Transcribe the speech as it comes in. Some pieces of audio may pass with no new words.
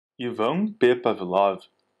Ivan P. Pavlov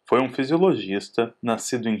foi um fisiologista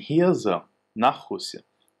nascido em Riazan, na Rússia,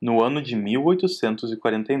 no ano de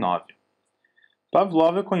 1849.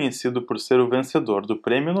 Pavlov é conhecido por ser o vencedor do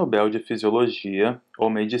Prêmio Nobel de Fisiologia ou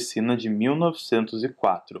Medicina de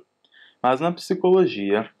 1904, mas na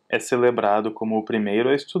psicologia é celebrado como o primeiro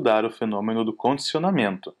a estudar o fenômeno do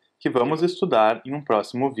condicionamento, que vamos estudar em um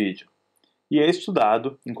próximo vídeo, e é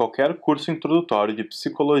estudado em qualquer curso introdutório de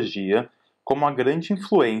psicologia como a grande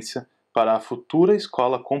influência para a futura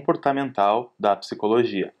escola comportamental da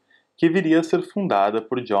psicologia, que viria a ser fundada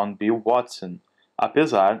por John B. Watson,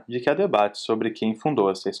 apesar de que há debates sobre quem fundou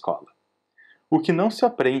essa escola. O que não se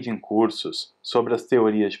aprende em cursos sobre as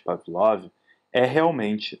teorias de Pavlov é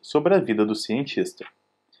realmente sobre a vida do cientista.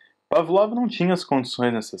 Pavlov não tinha as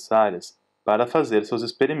condições necessárias para fazer seus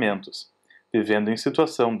experimentos, vivendo em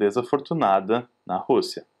situação desafortunada na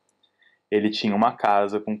Rússia. Ele tinha uma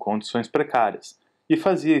casa com condições precárias e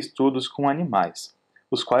fazia estudos com animais,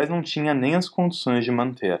 os quais não tinha nem as condições de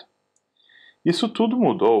manter. Isso tudo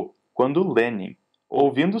mudou quando Lenin,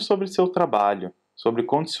 ouvindo sobre seu trabalho sobre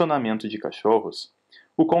condicionamento de cachorros,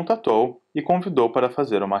 o contatou e convidou para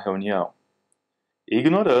fazer uma reunião.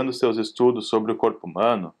 Ignorando seus estudos sobre o corpo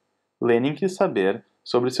humano, Lenin quis saber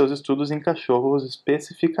sobre seus estudos em cachorros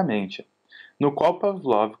especificamente, no qual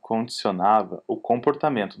Pavlov condicionava o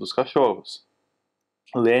comportamento dos cachorros.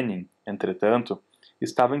 Lenin, entretanto,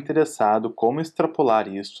 estava interessado como extrapolar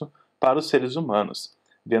isto para os seres humanos,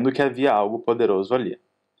 vendo que havia algo poderoso ali.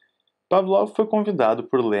 Pavlov foi convidado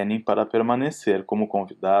por Lenin para permanecer como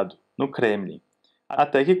convidado no Kremlin,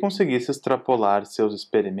 até que conseguisse extrapolar seus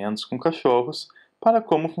experimentos com cachorros para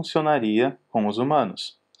como funcionaria com os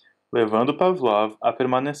humanos, levando Pavlov a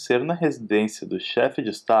permanecer na residência do chefe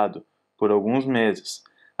de Estado por alguns meses,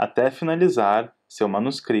 até finalizar seu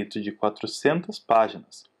manuscrito de 400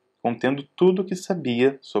 páginas, contendo tudo o que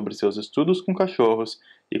sabia sobre seus estudos com cachorros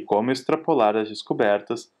e como extrapolar as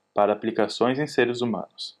descobertas para aplicações em seres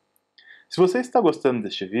humanos. Se você está gostando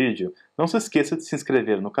deste vídeo, não se esqueça de se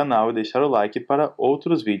inscrever no canal e deixar o like para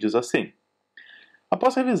outros vídeos assim.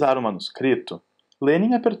 Após revisar o manuscrito,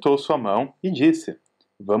 Lenin apertou sua mão e disse: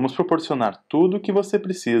 "Vamos proporcionar tudo o que você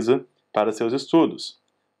precisa para seus estudos.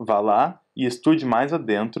 Vá lá e estude mais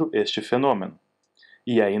adentro este fenômeno."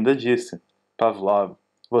 E ainda disse: "Pavlov,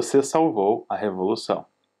 você salvou a revolução."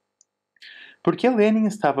 Porque Lenin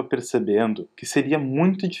estava percebendo que seria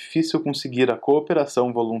muito difícil conseguir a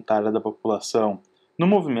cooperação voluntária da população no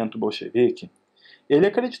movimento bolchevique, ele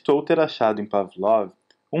acreditou ter achado em Pavlov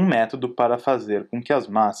um método para fazer com que as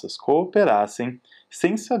massas cooperassem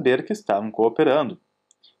sem saber que estavam cooperando.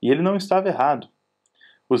 E ele não estava errado.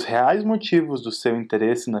 Os reais motivos do seu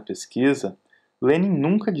interesse na pesquisa, Lenin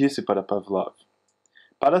nunca disse para Pavlov.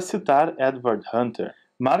 Para citar Edward Hunter,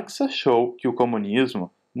 Marx achou que o comunismo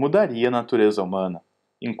mudaria a natureza humana,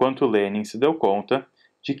 enquanto Lenin se deu conta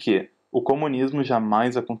de que o comunismo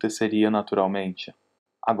jamais aconteceria naturalmente.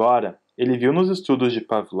 Agora, ele viu nos estudos de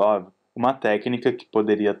Pavlov uma técnica que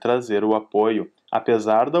poderia trazer o apoio,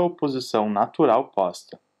 apesar da oposição natural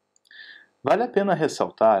posta. Vale a pena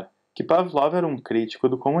ressaltar que Pavlov era um crítico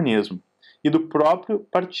do comunismo e do próprio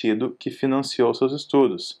partido que financiou seus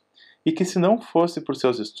estudos, e que se não fosse por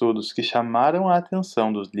seus estudos que chamaram a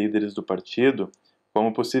atenção dos líderes do partido,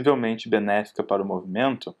 como possivelmente benéfica para o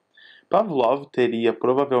movimento, Pavlov teria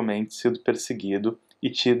provavelmente sido perseguido e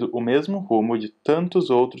tido o mesmo rumo de tantos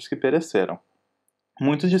outros que pereceram.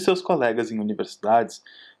 Muitos de seus colegas em universidades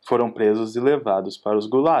foram presos e levados para os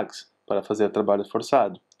gulags para fazer trabalho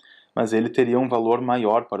forçado, mas ele teria um valor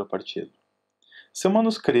maior para o partido. Seu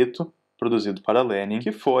manuscrito, produzido para Lenin,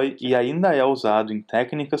 que foi e ainda é usado em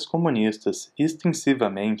técnicas comunistas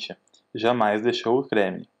extensivamente, jamais deixou o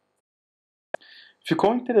Kremlin.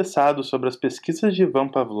 Ficou interessado sobre as pesquisas de Ivan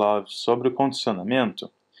Pavlov sobre o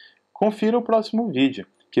condicionamento? Confira o próximo vídeo,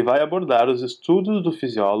 que vai abordar os estudos do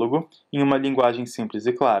fisiólogo em uma linguagem simples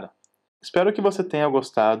e clara. Espero que você tenha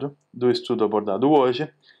gostado do estudo abordado hoje.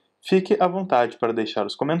 Fique à vontade para deixar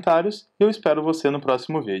os comentários e eu espero você no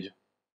próximo vídeo.